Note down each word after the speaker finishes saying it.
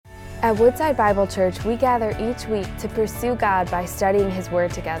At Woodside Bible Church, we gather each week to pursue God by studying His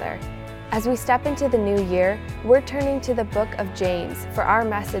Word together. As we step into the new year, we're turning to the book of James for our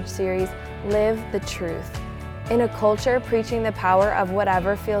message series, Live the Truth. In a culture preaching the power of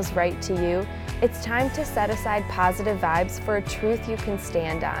whatever feels right to you, it's time to set aside positive vibes for a truth you can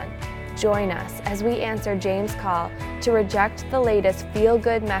stand on. Join us as we answer James' call to reject the latest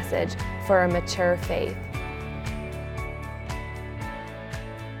feel-good message for a mature faith.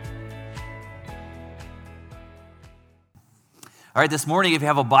 All right, this morning, if you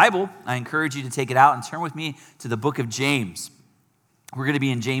have a Bible, I encourage you to take it out and turn with me to the book of James. We're going to be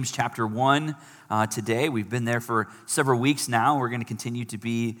in James chapter 1 today. We've been there for several weeks now. We're going to continue to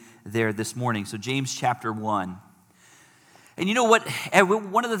be there this morning. So James chapter 1. And you know what?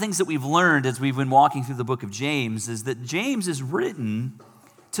 One of the things that we've learned as we've been walking through the book of James is that James is written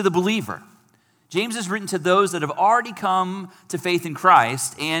to the believer. James is written to those that have already come to faith in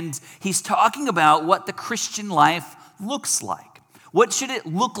Christ, and he's talking about what the Christian life looks like. What should it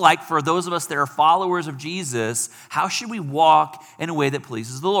look like for those of us that are followers of Jesus? How should we walk in a way that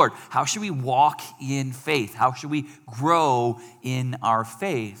pleases the Lord? How should we walk in faith? How should we grow in our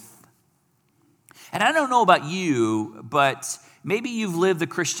faith? And I don't know about you, but maybe you've lived the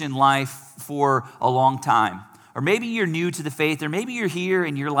Christian life for a long time. Or maybe you're new to the faith, or maybe you're here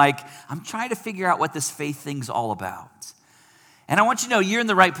and you're like, I'm trying to figure out what this faith thing's all about. And I want you to know you're in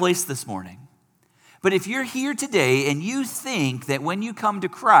the right place this morning. But if you're here today and you think that when you come to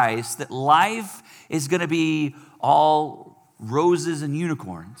Christ that life is going to be all roses and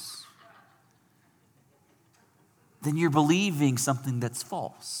unicorns, then you're believing something that's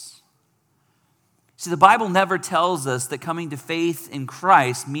false. See, the Bible never tells us that coming to faith in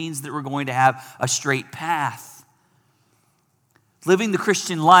Christ means that we're going to have a straight path. Living the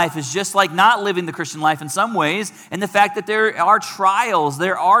Christian life is just like not living the Christian life in some ways, and the fact that there are trials,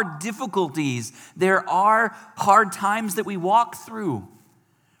 there are difficulties, there are hard times that we walk through,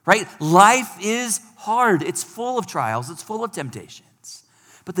 right? Life is hard. It's full of trials. It's full of temptations.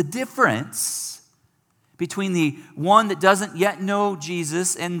 But the difference between the one that doesn't yet know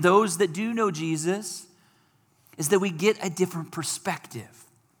Jesus and those that do know Jesus is that we get a different perspective.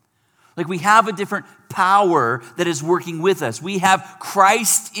 Like we have a different power that is working with us. We have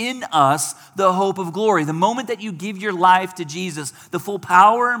Christ in us, the hope of glory. The moment that you give your life to Jesus, the full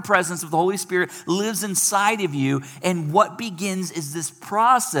power and presence of the Holy Spirit lives inside of you. And what begins is this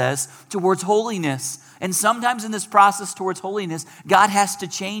process towards holiness. And sometimes in this process towards holiness, God has to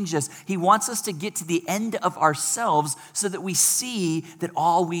change us. He wants us to get to the end of ourselves so that we see that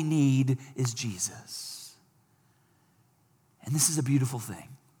all we need is Jesus. And this is a beautiful thing.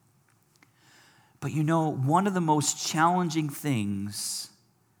 But you know, one of the most challenging things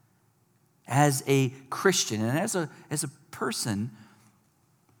as a Christian and as a person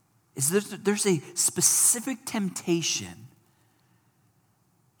is there's a specific temptation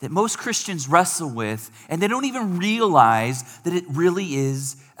that most Christians wrestle with, and they don't even realize that it really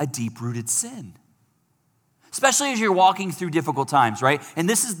is a deep-rooted sin. Especially as you're walking through difficult times, right? And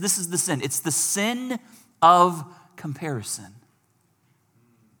this is the sin. It's the sin of comparison.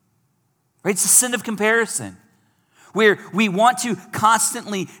 Right? It's a sin of comparison, where we want to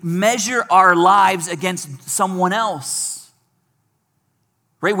constantly measure our lives against someone else.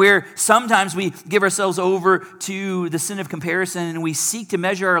 Right? Where sometimes we give ourselves over to the sin of comparison and we seek to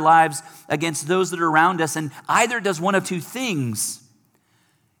measure our lives against those that are around us, and either does one of two things.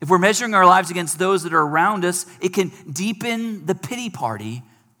 If we're measuring our lives against those that are around us, it can deepen the pity party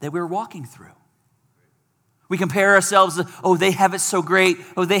that we're walking through. We compare ourselves, oh, they have it so great.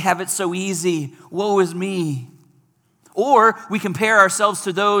 Oh, they have it so easy. Woe is me. Or we compare ourselves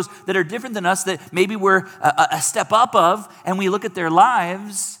to those that are different than us that maybe we're a step up of, and we look at their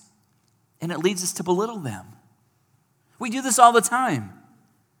lives, and it leads us to belittle them. We do this all the time.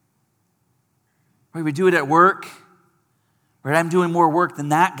 Right? We do it at work. Right? I'm doing more work than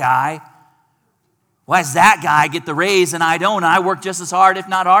that guy. Why does that guy get the raise and I don't? I work just as hard, if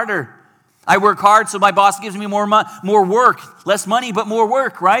not harder. I work hard, so my boss gives me more work. Less money, but more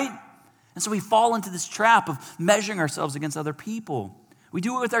work, right? And so we fall into this trap of measuring ourselves against other people. We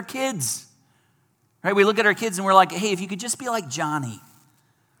do it with our kids, right? We look at our kids and we're like, hey, if you could just be like Johnny,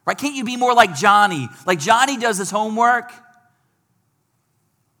 right? Can't you be more like Johnny? Like Johnny does his homework.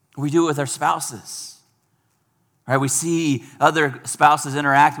 We do it with our spouses, right? We see other spouses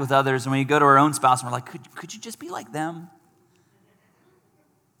interact with others, and when we go to our own spouse, and we're like, could you just be like them?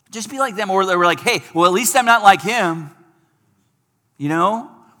 Just be like them. Or we're like, hey, well, at least I'm not like him. You know?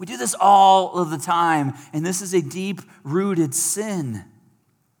 We do this all of the time. And this is a deep-rooted sin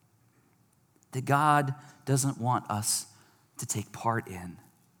that God doesn't want us to take part in.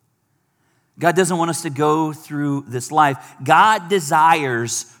 God doesn't want us to go through this life. God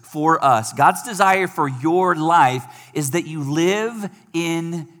desires for us, God's desire for your life is that you live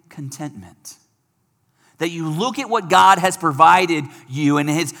in contentment. That you look at what God has provided you and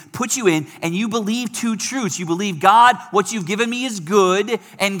has put you in, and you believe two truths. You believe, God, what you've given me is good,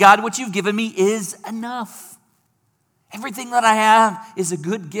 and God, what you've given me is enough. Everything that I have is a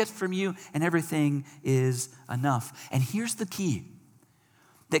good gift from you, and everything is enough. And here's the key,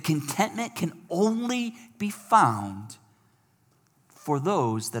 that contentment can only be found for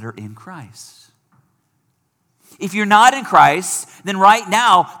those that are in Christ. If you're not in Christ, then right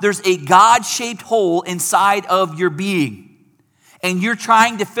now there's a God-shaped hole inside of your being. And you're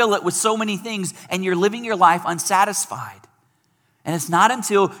trying to fill it with so many things, and you're living your life unsatisfied. And it's not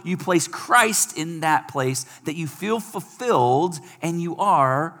until you place Christ in that place that you feel fulfilled and you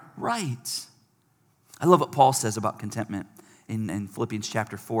are right. I love what Paul says about contentment in Philippians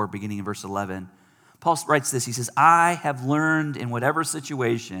chapter 4, beginning in verse 11. Paul writes this, he says, I have learned in whatever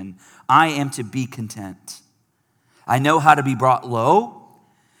situation I am to be content. I know how to be brought low,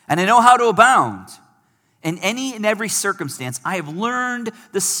 and I know how to abound. In any and every circumstance, I have learned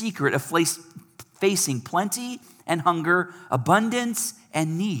the secret of facing plenty and hunger, abundance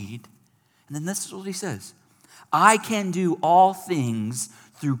and need. And then this is what he says. I can do all things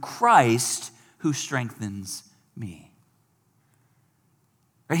through Christ who strengthens me.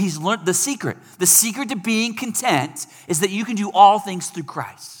 Right? He's learned the secret. The secret to being content is that you can do all things through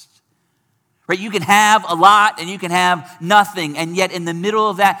Christ. Right? You can have a lot and you can have nothing, and yet in the middle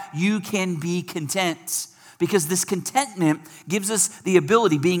of that, you can be content. Because this contentment gives us the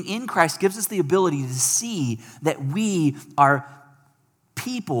ability, being in Christ gives us the ability to see that we are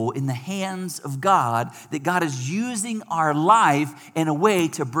people in the hands of God, that God is using our life in a way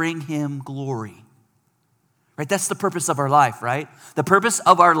to bring him glory. Right? That's the purpose of our life, right? The purpose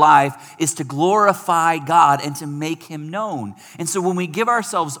of our life is to glorify God and to make him known. And so when we give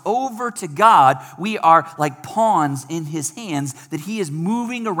ourselves over to God, we are like pawns in his hands that he is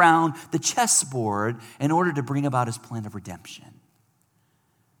moving around the chessboard in order to bring about his plan of redemption.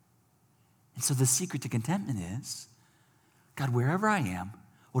 And so the secret to contentment is, God, wherever I am,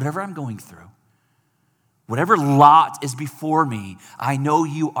 whatever I'm going through, whatever lot is before me, I know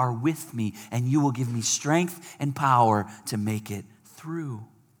you are with me and you will give me strength and power to make it through.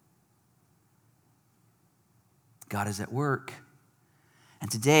 God is at work. And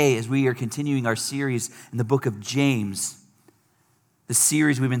today, as we are continuing our series in the book of James, the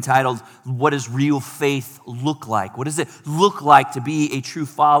series we've entitled, What Does Real Faith Look Like? What does it look like to be a true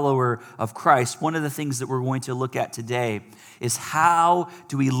follower of Christ? One of the things that we're going to look at today is how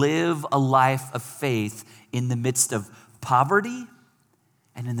do we live a life of faith in the midst of poverty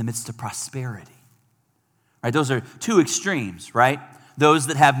and in the midst of prosperity. Right? Those are two extremes, right? Those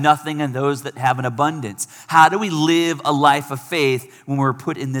that have nothing and those that have an abundance. How do we live a life of faith when we're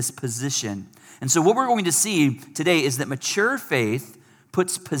put in this position? And so what we're going to see today is that mature faith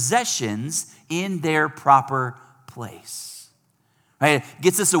puts possessions in their proper place. Right? It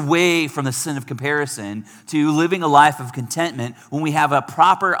gets us away from the sin of comparison to living a life of contentment when we have a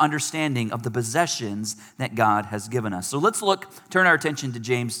proper understanding of the possessions that God has given us. So let's turn our attention to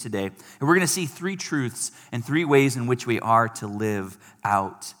James today. And we're going to see three truths and three ways in which we are to live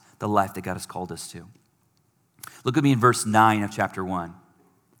out the life that God has called us to. Look at me in verse 9 of chapter 1.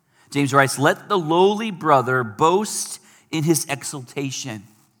 James writes, let the lowly brother boast in his exaltation.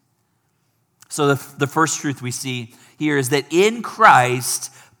 So the first truth we see here is that in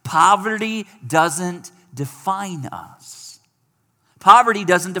Christ, poverty doesn't define us. Poverty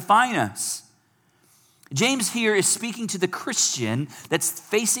doesn't define us. James here is speaking to the Christian that's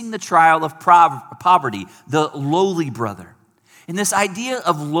facing the trial of poverty, the lowly brother. And this idea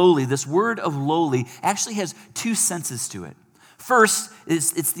of lowly, this word of lowly, actually has two senses to it. First,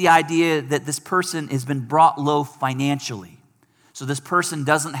 it's the idea that this person has been brought low financially. So this person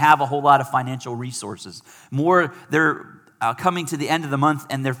doesn't have a whole lot of financial resources. More, they're coming to the end of the month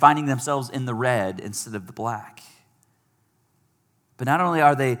and they're finding themselves in the red instead of the black. But not only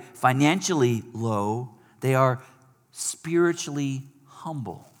are they financially low, they are spiritually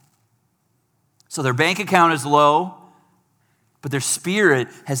humble. So their bank account is low, but their spirit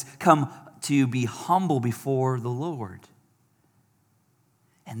has come to be humble before the Lord.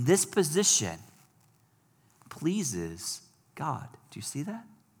 And this position pleases God. Do you see that?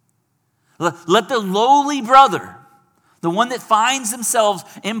 Let the lowly brother, the one that finds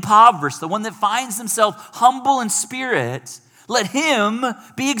himself impoverished, the one that finds himself humble in spirit, let him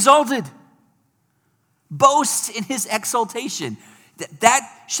be exalted. Boast in his exaltation. That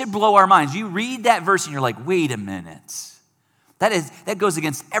should blow our minds. You read that verse and you're like, wait a minute. That goes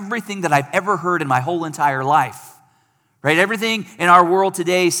against everything that I've ever heard in my whole entire life. Right? Everything in our world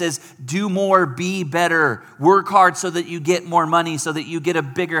today says, do more, be better, work hard so that you get more money, so that you get a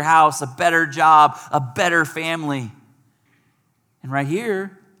bigger house, a better job, a better family. And right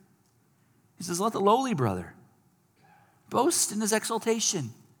here, he says, let the lowly brother boast in his exaltation.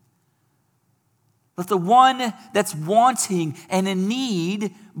 Let the one that's wanting and in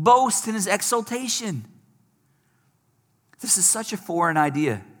need boast in his exaltation. This is such a foreign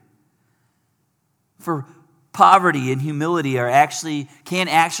idea. For poverty and humility can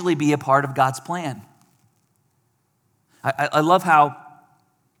actually be a part of God's plan. I love how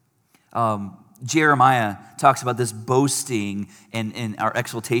Jeremiah talks about this boasting and our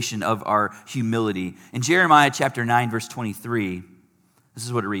exaltation of our humility. In Jeremiah chapter 9, verse 23, this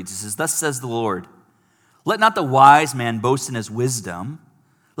is what it reads. It says, thus says the Lord, let not the wise man boast in his wisdom.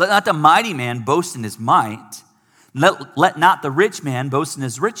 Let not the mighty man boast in his might. Let not the rich man boast in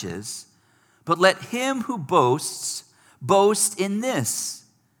his riches. But let him who boasts boast in this,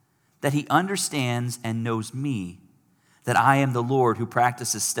 that he understands and knows me, that I am the Lord who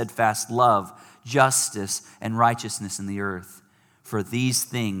practices steadfast love, justice, and righteousness in the earth. For these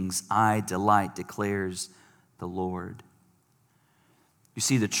things I delight, declares the Lord. You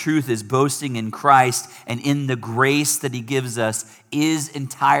see, the truth is boasting in Christ and in the grace that he gives us is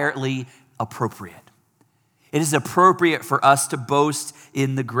entirely appropriate. It is appropriate for us to boast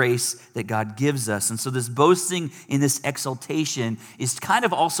in the grace that God gives us. And so this boasting in this exaltation is kind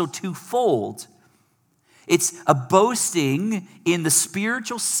of also twofold. It's a boasting in the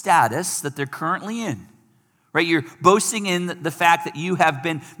spiritual status that they're currently in. Right? You're boasting in the fact that you have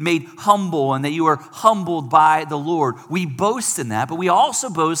been made humble and that you are humbled by the Lord. We boast in that, but we also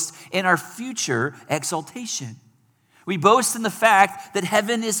boast in our future exaltation. We boast in the fact that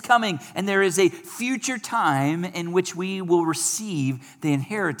heaven is coming and there is a future time in which we will receive the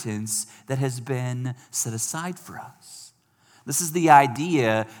inheritance that has been set aside for us. This is the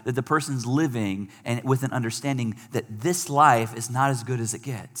idea that the person's living and with an understanding that this life is not as good as it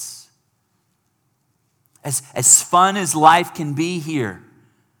gets. As fun as life can be here,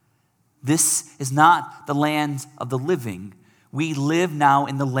 this is not the land of the living. We live now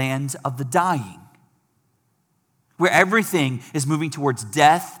in the land of the dying, where everything is moving towards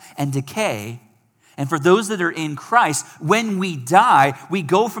death and decay. And for those that are in Christ, when we die, we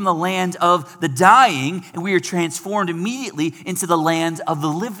go from the land of the dying and we are transformed immediately into the land of the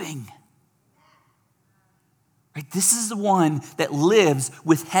living. Right? This is the one that lives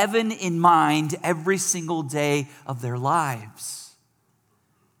with heaven in mind every single day of their lives.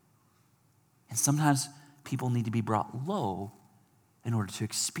 And sometimes people need to be brought low in order to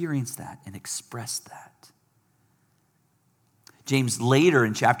experience that and express that. James later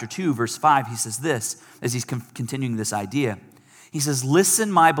in chapter 2, verse 5, he says this, as he's continuing this idea. He says, listen,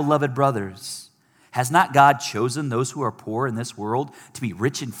 my beloved brothers, has not God chosen those who are poor in this world to be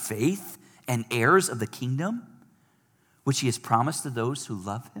rich in faith and heirs of the kingdom, which he has promised to those who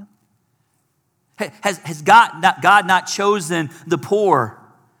love him? Has God not chosen the poor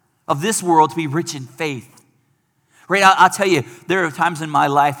of this world to be rich in faith? Right, I'll tell you, there are times in my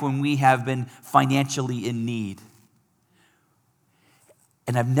life when we have been financially in need.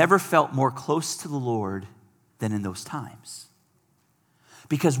 And I've never felt more close to the Lord than in those times.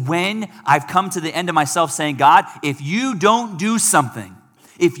 Because when I've come to the end of myself saying, God, if you don't do something,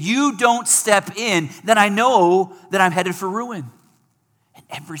 if you don't step in, then I know that I'm headed for ruin. And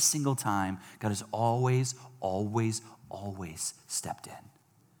every single time, God has always, always, always stepped in.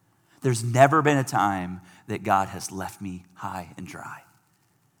 There's never been a time that God has left me high and dry.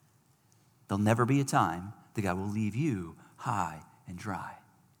 There'll never be a time that God will leave you high and dry.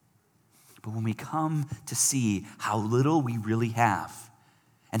 But when we come to see how little we really have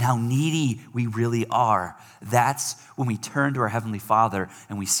and how needy we really are, that's when we turn to our Heavenly Father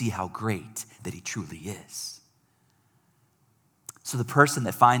and we see how great that he truly is. So the person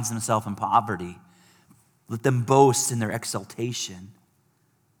that finds himself in poverty, let them boast in their exaltation.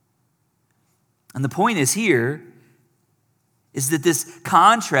 And the point is here is that this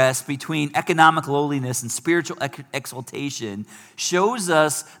contrast between economic lowliness and spiritual exaltation shows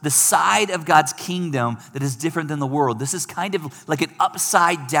us the side of God's kingdom that is different than the world. This is kind of like an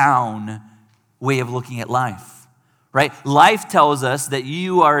upside down way of looking at life, right? Life tells us that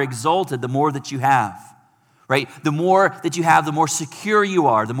you are exalted the more that you have, right? The more that you have, the more secure you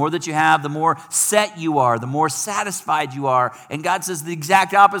are. The more that you have, the more set you are, the more satisfied you are. And God says the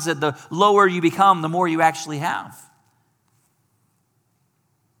exact opposite. The lower you become, the more you actually have.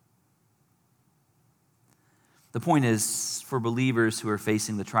 The point is, for believers who are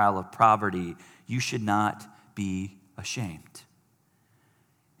facing the trial of poverty, you should not be ashamed.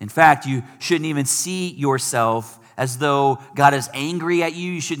 In fact, you shouldn't even see yourself as though God is angry at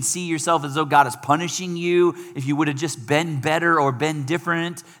you. You shouldn't see yourself as though God is punishing you. If you would have just been better or been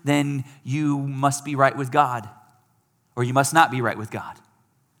different, then you must be right with God, or you must not be right with God.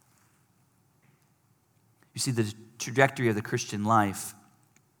 You see, the trajectory of the Christian life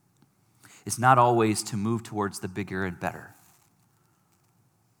is not always to move towards the bigger and better.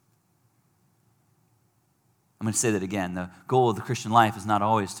 I'm going to say that again. The goal of the Christian life is not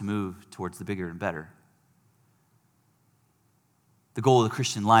always to move towards the bigger and better. The goal of the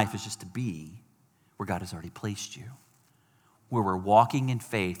Christian life is just to be where God has already placed you, where we're walking in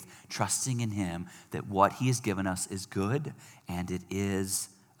faith, trusting in Him that what He has given us is good and it is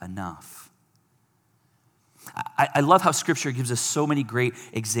enough. I love how Scripture gives us so many great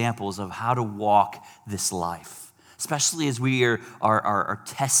examples of how to walk this life, especially as we are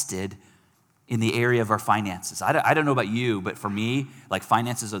tested in the area of our finances. I don't know about you, but for me, like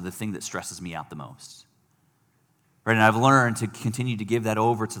finances are the thing that stresses me out the most. Right? And I've learned to continue to give that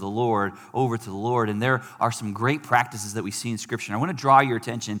over to the Lord. And there are some great practices that we see in Scripture. And I want to draw your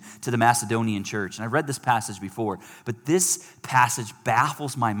attention to the Macedonian church. And I've read this passage before, but this passage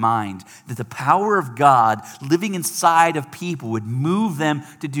baffles my mind that the power of God living inside of people would move them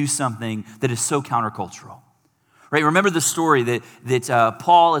to do something that is so countercultural. Right? Remember the story that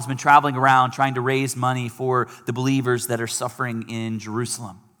Paul has been traveling around trying to raise money for the believers that are suffering in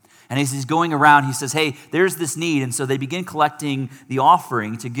Jerusalem. And as he's going around, he says, hey, there's this need. And so they begin collecting the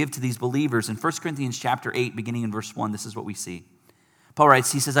offering to give to these believers. In 1 Corinthians chapter 8, beginning in verse 1, this is what we see. Paul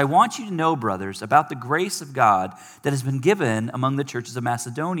writes, he says, I want you to know, brothers, about the grace of God that has been given among the churches of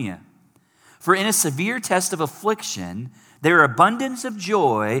Macedonia. For in a severe test of affliction, their abundance of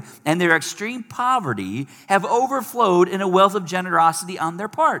joy and their extreme poverty have overflowed in a wealth of generosity on their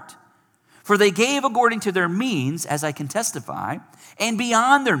part. For they gave according to their means, as I can testify, and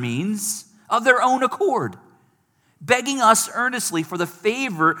beyond their means of their own accord, begging us earnestly for the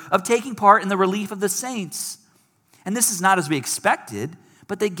favor of taking part in the relief of the saints. And this is not as we expected,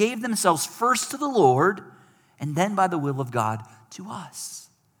 but they gave themselves first to the Lord, and then by the will of God to us.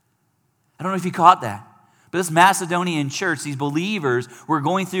 I don't know if you caught that. But this Macedonian church, these believers were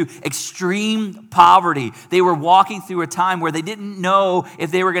going through extreme poverty. They were walking through a time where they didn't know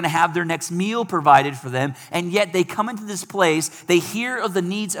if they were going to have their next meal provided for them. And yet they come into this place, they hear of the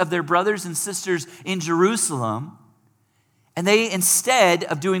needs of their brothers and sisters in Jerusalem. And they, instead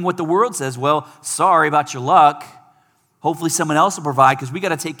of doing what the world says, well, sorry about your luck, hopefully someone else will provide because we got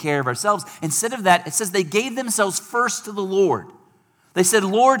to take care of ourselves. Instead of that, it says they gave themselves first to the Lord. They said,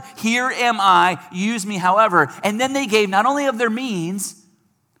 Lord, here am I, use me however. And then they gave not only of their means,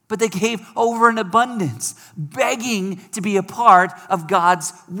 but they gave over an abundance, begging to be a part of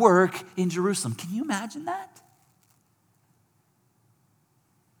God's work in Jerusalem. Can you imagine that?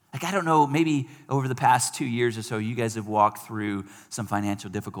 Like, I don't know, maybe over the past 2 years or so, you guys have walked through some financial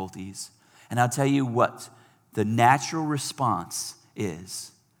difficulties. And I'll tell you what the natural response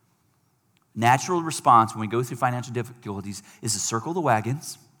is. Natural response when we go through financial difficulties is to circle the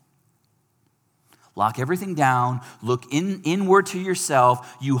wagons, lock everything down, look inward to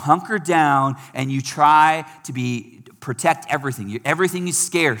yourself, you hunker down, and you try to protect everything. Everything is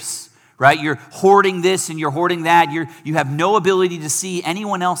scarce, right? You're hoarding this and you're hoarding that. You have no ability to see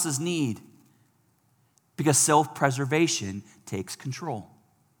anyone else's need because self-preservation takes control.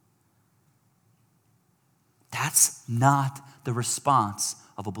 That's not the response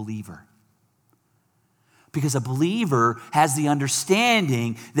of a believer. Because a believer has the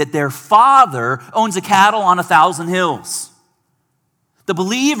understanding that their father owns a cattle on 1,000 hills. The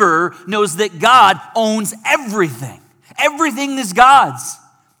believer knows that God owns everything. Everything is God's.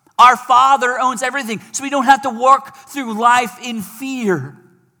 Our Father owns everything. So we don't have to walk through life in fear.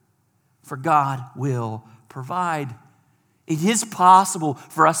 For God will provide. It is possible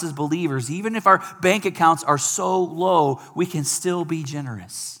for us as believers, even if our bank accounts are so low, we can still be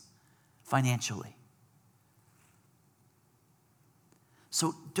generous financially.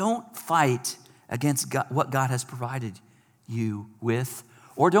 So don't fight against God, what God has provided you with,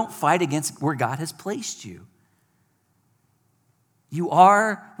 or don't fight against where God has placed you. You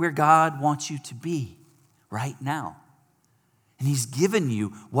are where God wants you to be right now. And He's given you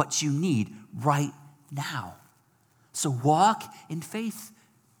what you need right now. So walk in faith.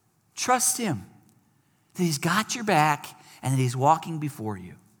 Trust Him that He's got your back and that He's walking before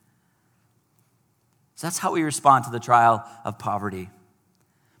you. So that's how we respond to the trial of poverty.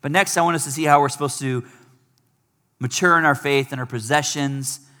 But next, I want us to see how we're supposed to mature in our faith and our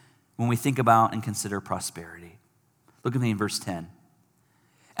possessions when we think about and consider prosperity. Look at me in verse 10.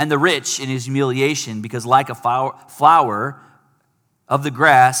 And the rich in his humiliation, because like a flower of the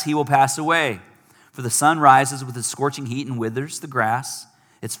grass, he will pass away. For the sun rises with its scorching heat and withers the grass.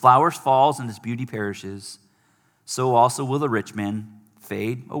 Its flowers falls and its beauty perishes. So also will the rich man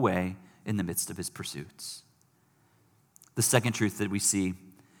fade away in the midst of his pursuits. The second truth that we see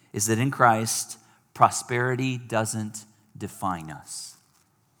is that in Christ, prosperity doesn't define us.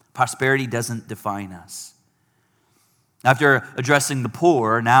 Prosperity doesn't define us. After addressing the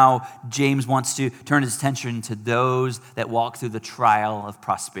poor, now James wants to turn his attention to those that walk through the trial of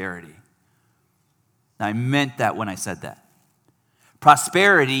prosperity. Now, I meant that when I said that.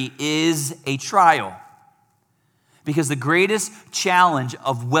 Prosperity is a trial, because the greatest challenge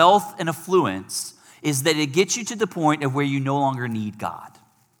of wealth and affluence is that it gets you to the point of where you no longer need God.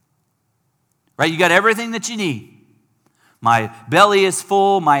 Right? You got everything that you need. My belly is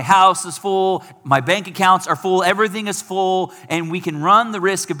full, my house is full, my bank accounts are full, everything is full, and we can run the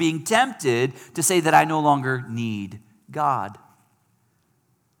risk of being tempted to say that I no longer need God.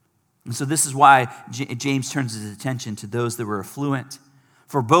 And so this is why James turns his attention to those that were affluent.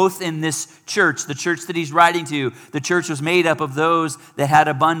 For both in this church, the church that he's writing to, the church was made up of those that had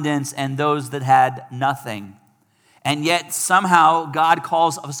abundance and those that had nothing. And yet somehow God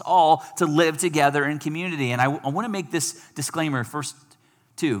calls us all to live together in community. And I want to make this disclaimer first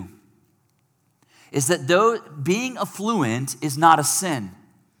too, is that though being affluent is not a sin,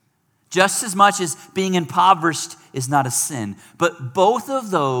 just as much as being impoverished is not a sin, but both of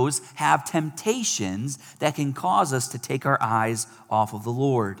those have temptations that can cause us to take our eyes off of the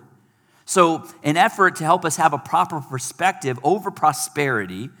Lord. So in effort to help us have a proper perspective over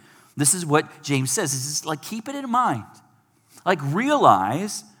prosperity, this is what James says. It's like, keep it in mind. Like,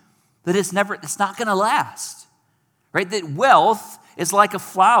 realize that it's not going to last, right? That wealth is like a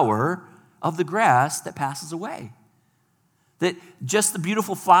flower of the grass that passes away. That just the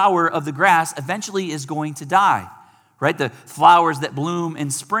beautiful flower of the grass eventually is going to die, right? The flowers that bloom in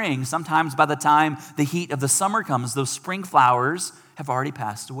spring, sometimes by the time the heat of the summer comes, those spring flowers have already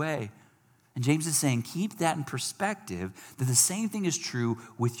passed away. And James is saying, keep that in perspective, that the same thing is true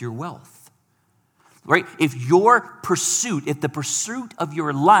with your wealth, right? If the pursuit of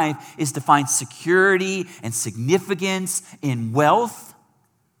your life is to find security and significance in wealth,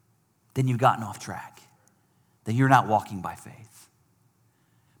 then you've gotten off track. Then you're not walking by faith.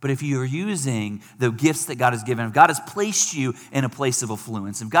 But if you're using the gifts that God has given, if God has placed you in a place of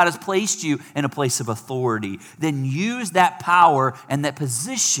affluence, if God has placed you in a place of authority, then use that power and that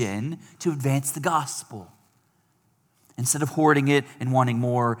position to advance the gospel, instead of hoarding it and wanting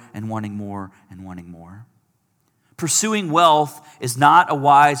more and wanting more and wanting more. Pursuing wealth is not a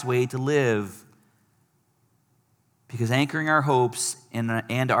wise way to live, because anchoring our hopes and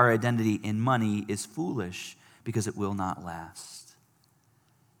our identity in money is foolish, because it will not last.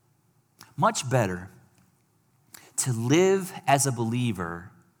 Much better to live as a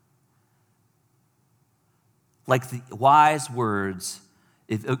believer like the wise words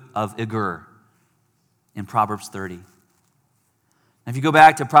of Agur in Proverbs 30. Now, if you go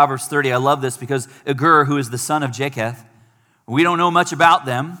back to Proverbs 30, I love this because Agur, who is the son of Japheth, we don't know much about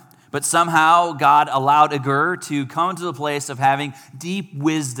them, but somehow God allowed Agur to come to the place of having deep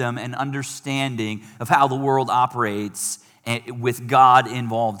wisdom and understanding of how the world operates, with God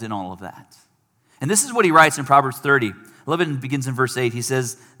involved in all of that. And this is what he writes in Proverbs 30. I love it. It begins in verse 8. He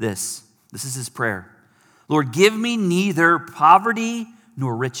says this. This is his prayer. Lord, give me neither poverty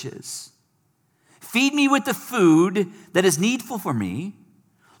nor riches. Feed me with the food that is needful for me,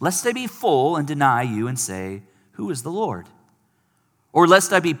 lest I be full and deny you and say, who is the Lord? Or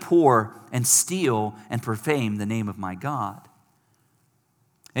lest I be poor and steal and profane the name of my God.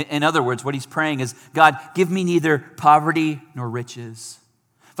 In other words, what he's praying is, God, give me neither poverty nor riches.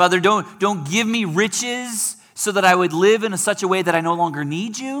 Father, don't give me riches so that I would live in such a way that I no longer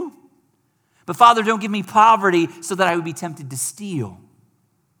need you. But Father, don't give me poverty so that I would be tempted to steal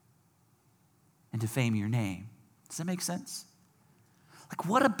and defame your name. Does that make sense? Like,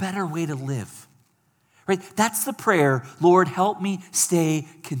 what a better way to live, right? That's the prayer. Lord, help me stay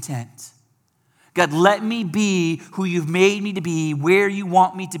content. God, let me be who you've made me to be, where you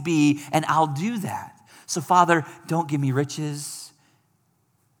want me to be, and I'll do that. So, Father, don't give me riches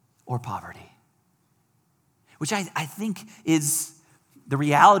or poverty, which I think is the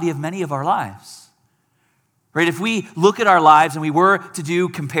reality of many of our lives, right? If we look at our lives and we were to do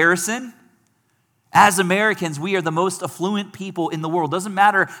comparison, as Americans, we are the most affluent people in the world. Doesn't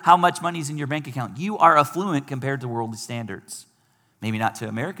matter how much money is in your bank account. You are affluent compared to worldly standards. Maybe not to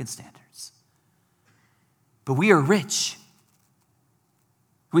American standards. But we are rich.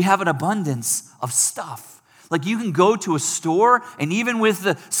 We have an abundance of stuff. Like you can go to a store, and even with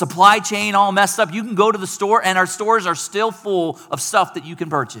the supply chain all messed up, you can go to the store and our stores are still full of stuff that you can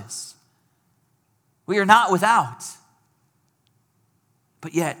purchase. We are not without.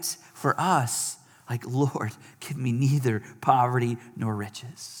 But yet, for us, like, Lord, give me neither poverty nor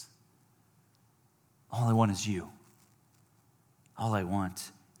riches. All I want is you. All I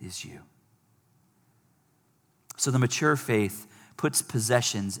want is you. So the mature faith puts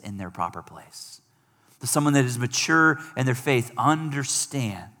possessions in their proper place. Someone that is mature in their faith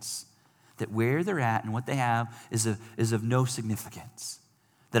understands that where they're at and what they have is of no significance.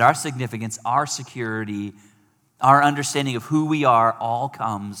 That our significance, our security, our understanding of who we are all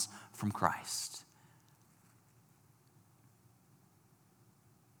comes from Christ.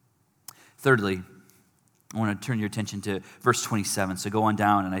 Thirdly, I want to turn your attention to verse 27. So go on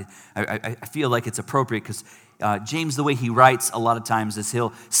down, and I feel like it's appropriate because James, the way he writes a lot of times is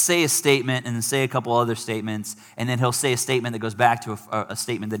he'll say a statement and then say a couple other statements, and then he'll say a statement that goes back to a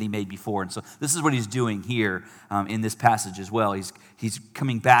statement that he made before. And so this is what he's doing here in this passage as well. He's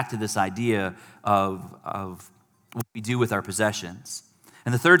coming back to this idea of what we do with our possessions.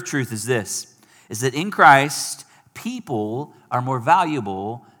 And the third truth is this, is that in Christ, people are more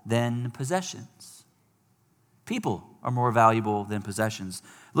valuable than possessions. People are more valuable than possessions.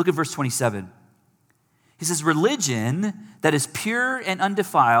 Look at verse 27. He says, religion that is pure and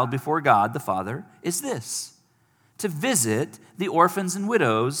undefiled before God the Father is this, to visit the orphans and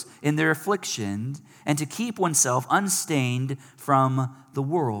widows in their affliction and to keep oneself unstained from the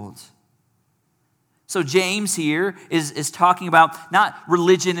world. So James here is talking about not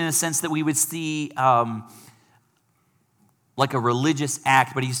religion in a sense that we would see like a religious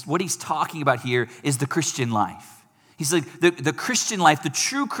act, but what he's talking about here is the Christian life. He's like, the Christian life, the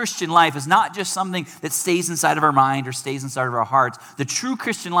true Christian life is not just something that stays inside of our mind or stays inside of our hearts. The true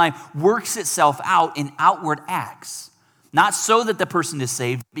Christian life works itself out in outward acts. Not so that the person is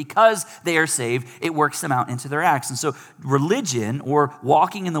saved, because they are saved, it works them out into their acts. And so religion, or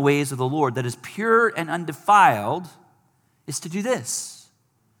walking in the ways of the Lord that is pure and undefiled, is to do this.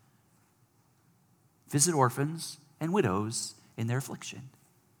 Visit orphans and widows in their affliction.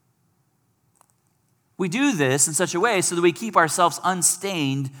 We do this in such a way so that we keep ourselves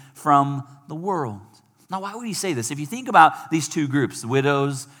unstained from the world. Now, why would he say this? If you think about these two groups,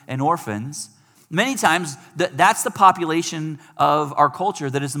 widows and orphans, many times that's the population of our culture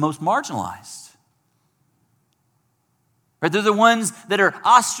that is the most marginalized. Right? They're the ones that are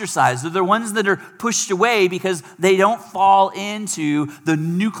ostracized. They're the ones that are pushed away because they don't fall into the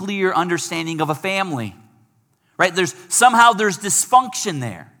nuclear understanding of a family. Right? There's dysfunction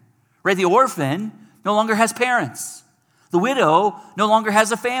there. Right? The orphan no longer has parents. The widow no longer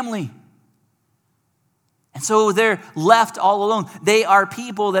has a family. And so they're left all alone. They are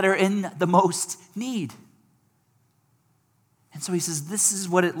people that are in the most need. And so he says, this is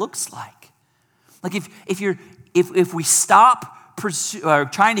what it looks like. Like if we stop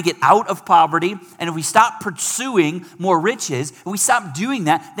trying to get out of poverty, and if we stop pursuing more riches, if we stop doing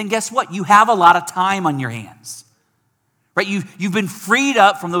that, then guess what? You have a lot of time on your hands. Right? You've been freed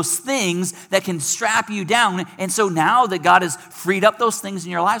up from those things that can strap you down. And so now that God has freed up those things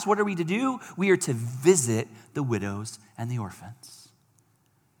in your lives, what are we to do? We are to visit the widows and the orphans.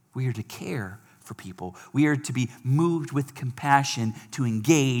 We are to care for people. We are to be moved with compassion to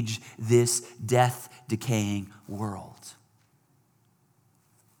engage this death-decaying world.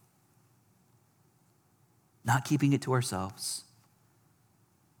 Not keeping it to ourselves.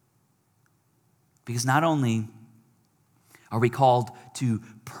 Because not only are we called to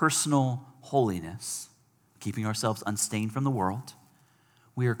personal holiness, keeping ourselves unstained from the world,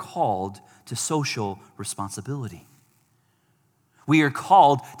 we are called to social responsibility. We are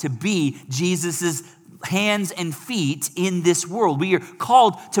called to be Jesus' hands and feet in this world. We are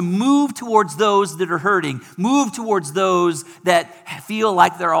called to move towards those that are hurting, move towards those that feel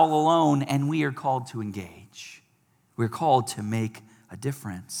like they're all alone, and we are called to engage. We're called to make a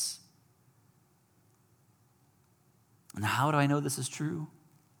difference. And how do I know this is true?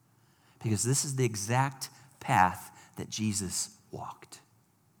 Because this is the exact path that Jesus walked.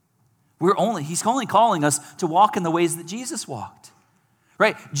 He's only calling us to walk in the ways that Jesus walked.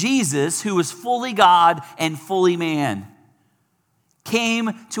 Right? Jesus, who was fully God and fully man,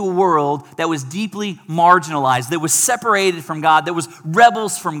 came to a world that was deeply marginalized, that was separated from God, that was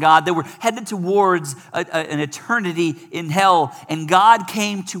rebels from God, that were headed towards an eternity in hell. And God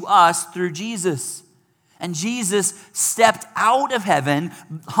came to us through Jesus. And Jesus stepped out of heaven,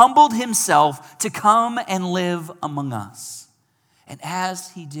 humbled himself to come and live among us. And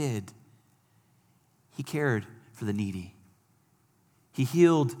as he did, he cared for the needy. He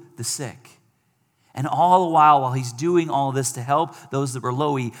healed the sick. And all the while he's doing all this to help those that were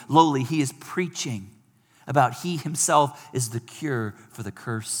lowly, he is preaching about he himself is the cure for the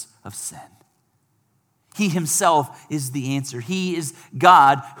curse of sin. He himself is the answer. He is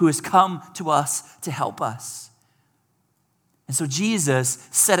God who has come to us to help us. And so Jesus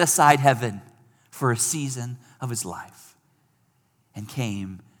set aside heaven for a season of his life and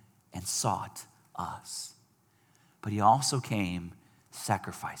came and sought us. But he also came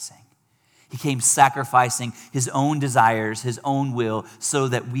sacrificing. He came sacrificing his own desires, his own will, so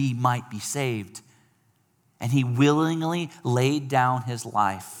that we might be saved. And he willingly laid down his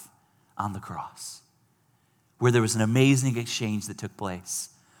life on the cross, where there was an amazing exchange that took place.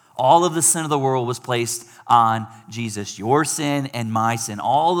 All of the sin of the world was placed on Jesus. Your sin and my sin.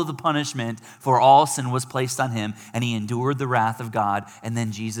 All of the punishment for all sin was placed on him, and he endured the wrath of God, and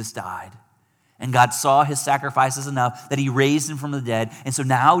then Jesus died. And God saw his sacrifices enough that he raised him from the dead. And so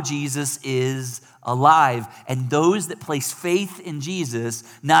now Jesus is alive. And those that place faith in Jesus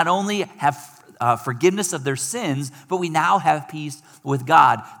not only have forgiveness of their sins, but we now have peace with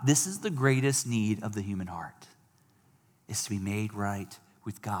God. This is the greatest need of the human heart, is to be made right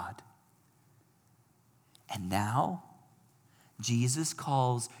with God. And now, Jesus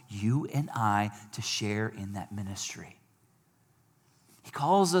calls you and I to share in that ministry. He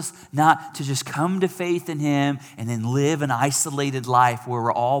calls us not to just come to faith in him and then live an isolated life where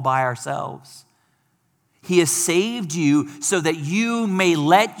we're all by ourselves. He has saved you so that you may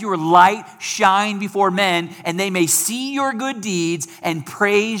let your light shine before men and they may see your good deeds and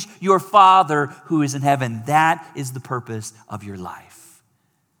praise your Father who is in heaven. That is the purpose of your life.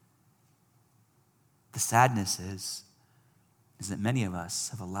 The sadness is that many of us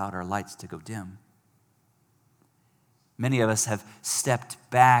have allowed our lights to go dim. Many of us have stepped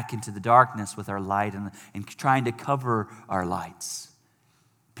back into the darkness with our light and trying to cover our lights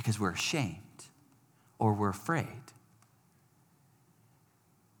because we're ashamed or we're afraid.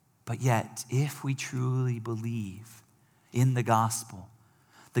 But yet, if we truly believe in the gospel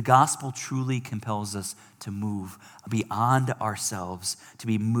truly compels us to move beyond ourselves, to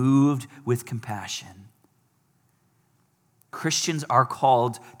be moved with compassion. Christians are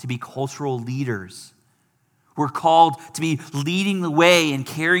called to be cultural leaders. We're called to be leading the way and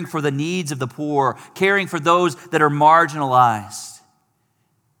caring for the needs of the poor, caring for those that are marginalized.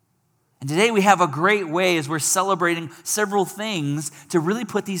 And today we have a great way as we're celebrating several things to really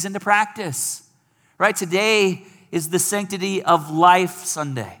put these into practice. Right? Today is the Sanctity of Life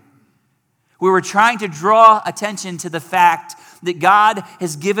Sunday. We were trying to draw attention to the fact that God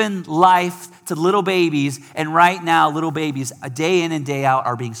has given life to little babies, and right now little babies, a day in and day out,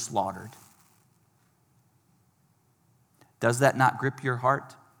 are being slaughtered. Does that not grip your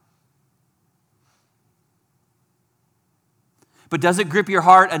heart? But does it grip your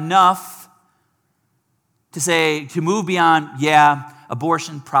heart enough to move beyond,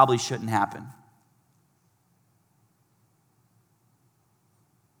 abortion probably shouldn't happen?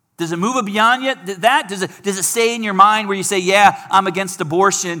 Does it move beyond that? Does it stay in your mind where you say, I'm against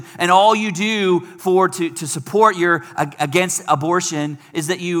abortion, and all you do to support your against abortion is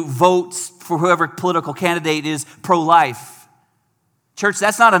that you vote for whoever political candidate is pro-life? Church,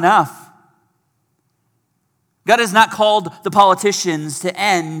 that's not enough. God has not called the politicians to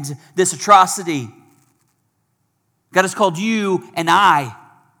end this atrocity. God has called you and I.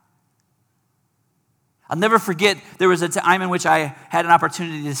 I'll never forget, there was a time in which I had an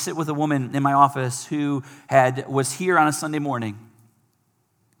opportunity to sit with a woman in my office who was here on a Sunday morning.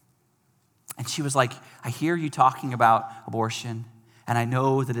 And she was like, I hear you talking about abortion, and I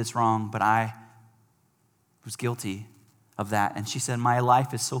know that it's wrong, but I was guilty of that. And she said, my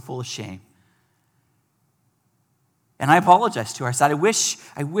life is so full of shame. And I apologized to her. I said, I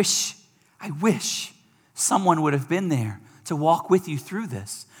wish someone would have been there to walk with you through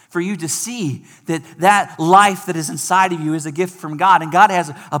this, for you to see that life that is inside of you is a gift from God, and God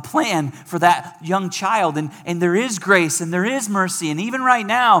has a plan for that young child, and there is grace and there is mercy, and even right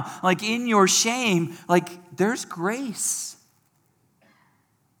now, like in your shame, like there's grace.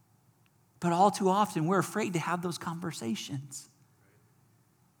 But all too often, we're afraid to have those conversations.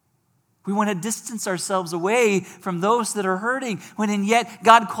 We want to distance ourselves away from those that are hurting, when and yet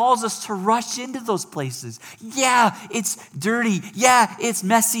God calls us to rush into those places. Yeah, it's dirty. Yeah, it's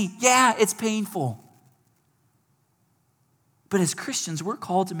messy. Yeah, it's painful. But as Christians, we're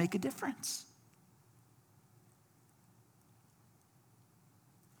called to make a difference.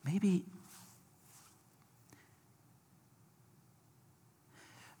 Maybe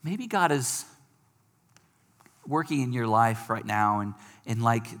God is working in your life right now, And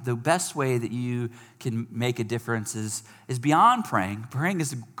like the best way that you can make a difference is beyond praying. Praying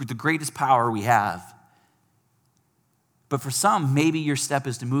is the greatest power we have. But for some, maybe your step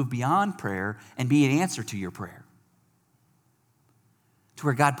is to move beyond prayer and be an answer to your prayer. To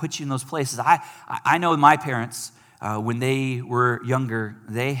where God puts you in those places. I know my parents, when they were younger,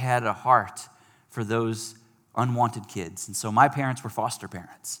 they had a heart for those unwanted kids. And so my parents were foster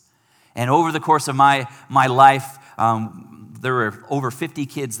parents. And over the course of my life, there were over 50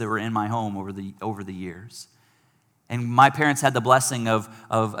 kids that were in my home over the years. And my parents had the blessing of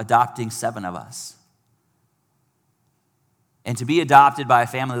adopting 7 of us. And to be adopted by a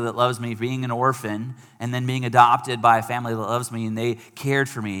family that loves me, being an orphan, and then being adopted by a family that loves me and they cared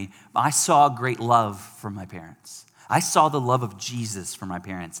for me, I saw great love from my parents. I saw the love of Jesus from my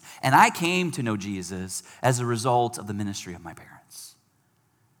parents. And I came to know Jesus as a result of the ministry of my parents.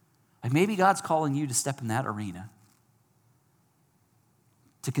 Like maybe God's calling you to step in that arena,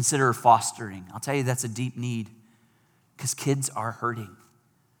 to consider fostering. I'll tell you, that's a deep need because kids are hurting.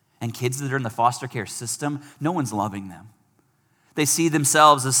 And kids that are in the foster care system, no one's loving them. They see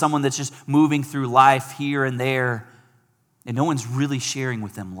themselves as someone that's just moving through life here and there, and no one's really sharing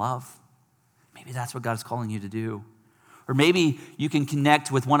with them love. Maybe that's what God's calling you to do. Or maybe you can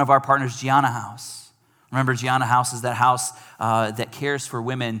connect with one of our partners, Gianna House. Remember, Gianna House is that house that cares for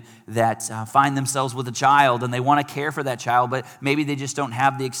women that find themselves with a child, and they want to care for that child, but maybe they just don't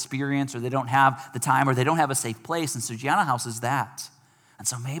have the experience, or they don't have the time, or they don't have a safe place. And so Gianna House is that. And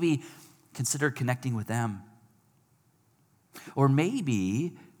so maybe consider connecting with them. Or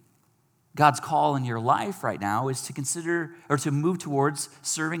maybe God's call in your life right now is to consider or to move towards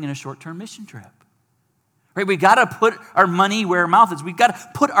serving in a short-term mission trip. Right? We've got to put our money where our mouth is. We've got to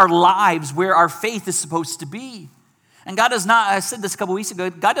put our lives where our faith is supposed to be. And God does not, I said this a couple weeks ago,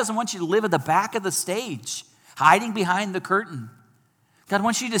 God doesn't want you to live at the back of the stage, hiding behind the curtain. God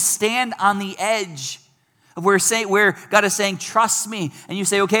wants you to stand on the edge of where God is saying, trust me. And you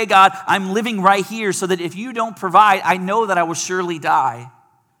say, okay, God, I'm living right here so that if you don't provide, I know that I will surely die.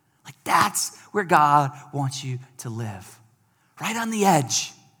 Like that's where God wants you to live. Right on the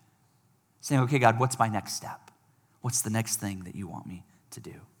edge. Saying, okay, God, what's my next step? What's the next thing that you want me to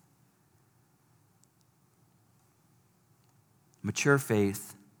do? Mature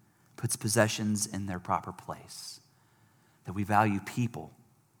faith puts possessions in their proper place. That we value people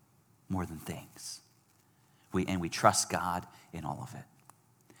more than things. And we trust God in all of it.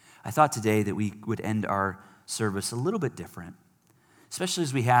 I thought today that we would end our service a little bit different, especially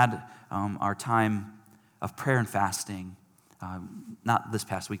as we had our time of prayer and fasting, not this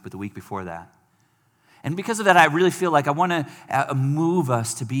past week, but the week before that. And because of that, I really feel like I want to move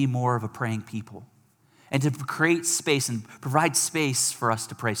us to be more of a praying people and to create space and provide space for us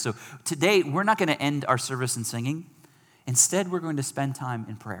to pray. So today, we're not going to end our service in singing. Instead, we're going to spend time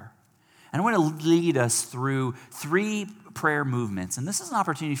in prayer. And I want to lead us through 3 prayer movements. And this is an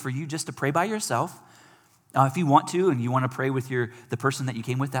opportunity for you just to pray by yourself. If you want to, and you want to pray with the person that you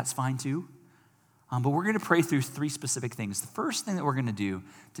came with, that's fine too. But we're going to pray through 3 specific things. The first thing that we're going to do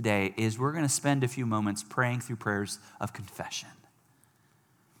today is we're going to spend a few moments praying through prayers of confession,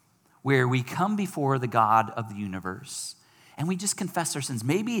 where we come before the God of the universe and we just confess our sins.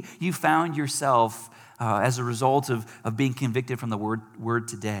 Maybe you found yourself as a result of being convicted from the word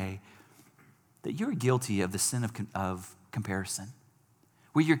today, that you're guilty of the sin of comparison,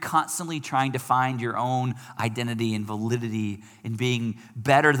 where you're constantly trying to find your own identity and validity in being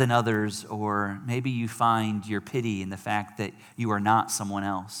better than others, or maybe you find your pity in the fact that you are not someone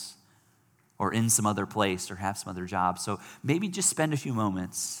else or in some other place or have some other job. So maybe just spend a few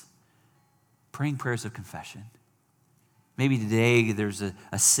moments praying prayers of confession. Maybe today there's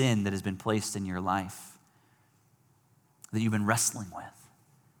a sin that has been placed in your life that you've been wrestling with.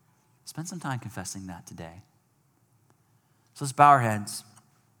 Spend some time confessing that today. So let's bow our heads.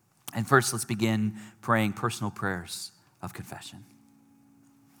 And first, let's begin praying personal prayers of confession.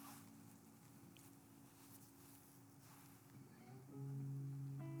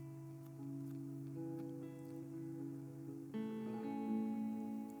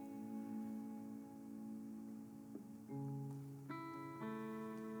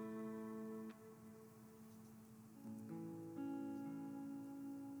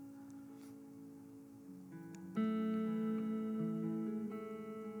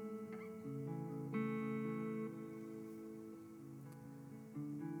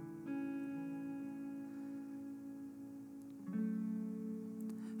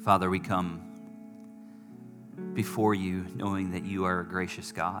 Father, we come before you knowing that you are a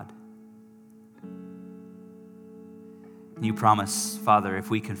gracious God. And you promise, Father, if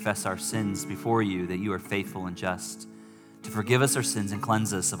we confess our sins before you, that you are faithful and just to forgive us our sins and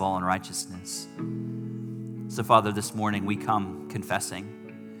cleanse us of all unrighteousness. So, Father, this morning we come confessing,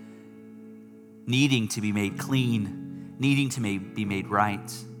 needing to be made clean, needing to be made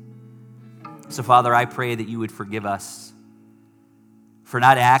right. So, Father, I pray that you would forgive us for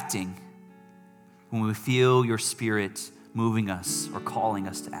not acting when we feel your Spirit moving us or calling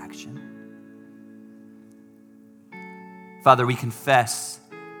us to action. Father, we confess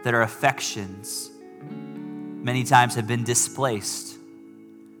that our affections many times have been displaced.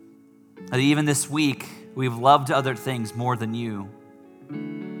 That even this week, we've loved other things more than you.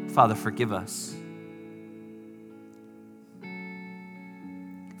 Father, forgive us.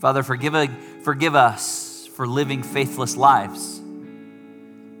 Father, forgive us for living faithless lives,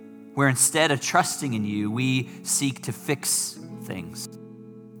 where instead of trusting in you, we seek to fix things.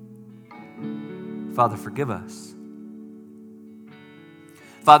 Father, forgive us.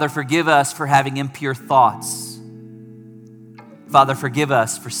 Father, forgive us for having impure thoughts. Father, forgive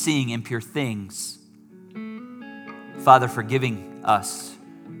us for seeing impure things. Father, forgiving us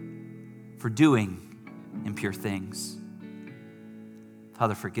for doing impure things.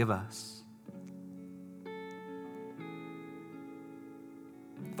 Father, forgive us.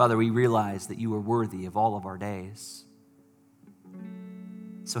 Father, we realize that you are worthy of all of our days.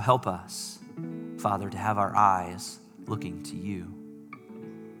 So help us, Father, to have our eyes looking to you.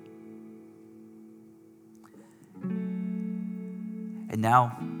 And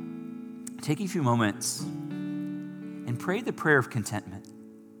now, take a few moments and pray the prayer of contentment.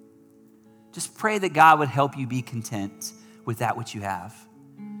 Just pray that God would help you be content with that which you have.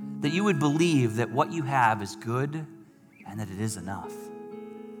 That you would believe that what you have is good and that it is enough.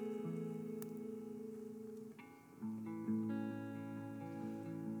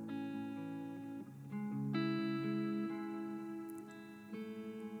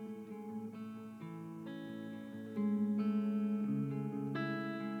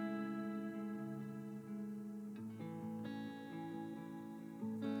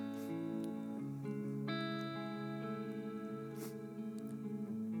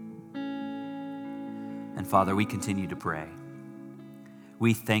 And Father, we continue to pray.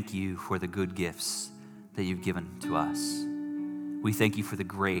 We thank you for the good gifts that you've given to us. We thank you for the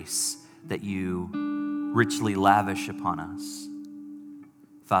grace that you richly lavish upon us.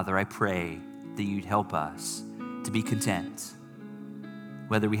 Father, I pray that you'd help us to be content,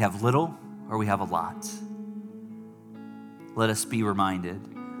 whether we have little or we have a lot. Let us be reminded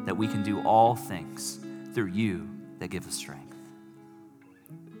that we can do all things through you that give us strength.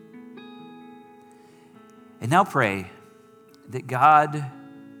 And now pray that God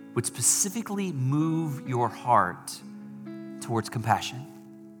would specifically move your heart towards compassion.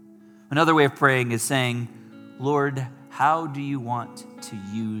 Another way of praying is saying, Lord, how do you want to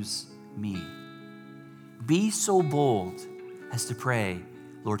use me? Be so bold as to pray,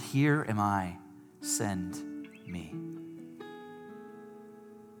 Lord, here am I, send me.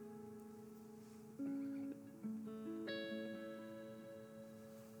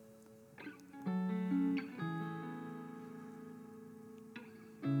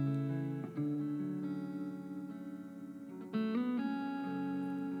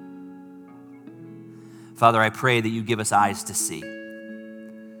 Father, I pray that you give us eyes to see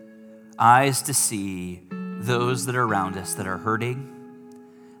those that are around us that are hurting,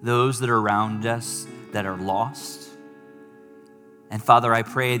 those that are around us that are lost. And Father, I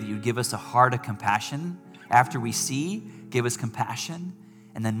pray that you give us a heart of compassion. After we see, give us compassion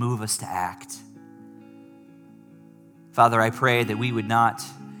and then move us to act. Father, I pray that we would not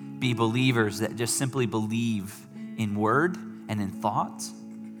be believers that just simply believe in word and in thought,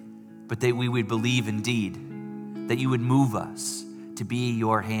 but that we would believe in deed, that you would move us to be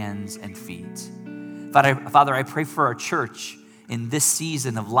your hands and feet. Father, I pray for our church in this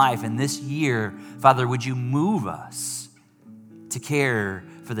season of life, in this year. Father, would you move us to care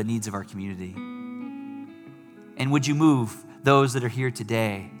for the needs of our community? And would you move those that are here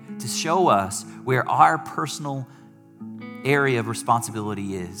today to show us where our personal area of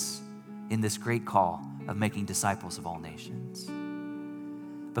responsibility is in this great call of making disciples of all nations?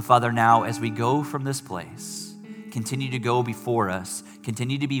 But Father, now as we go from this place, continue to go before us,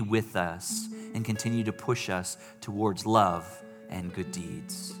 continue to be with us, and continue to push us towards love and good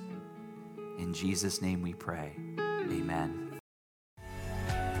deeds. In Jesus' name we pray. Amen.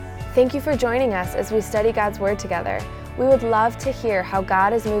 Thank you for joining us as we study God's Word together. We would love to hear how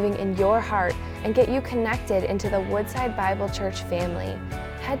God is moving in your heart and get you connected into the Woodside Bible Church family.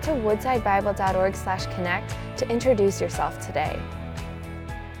 Head to woodsidebible.org/connect to introduce yourself today.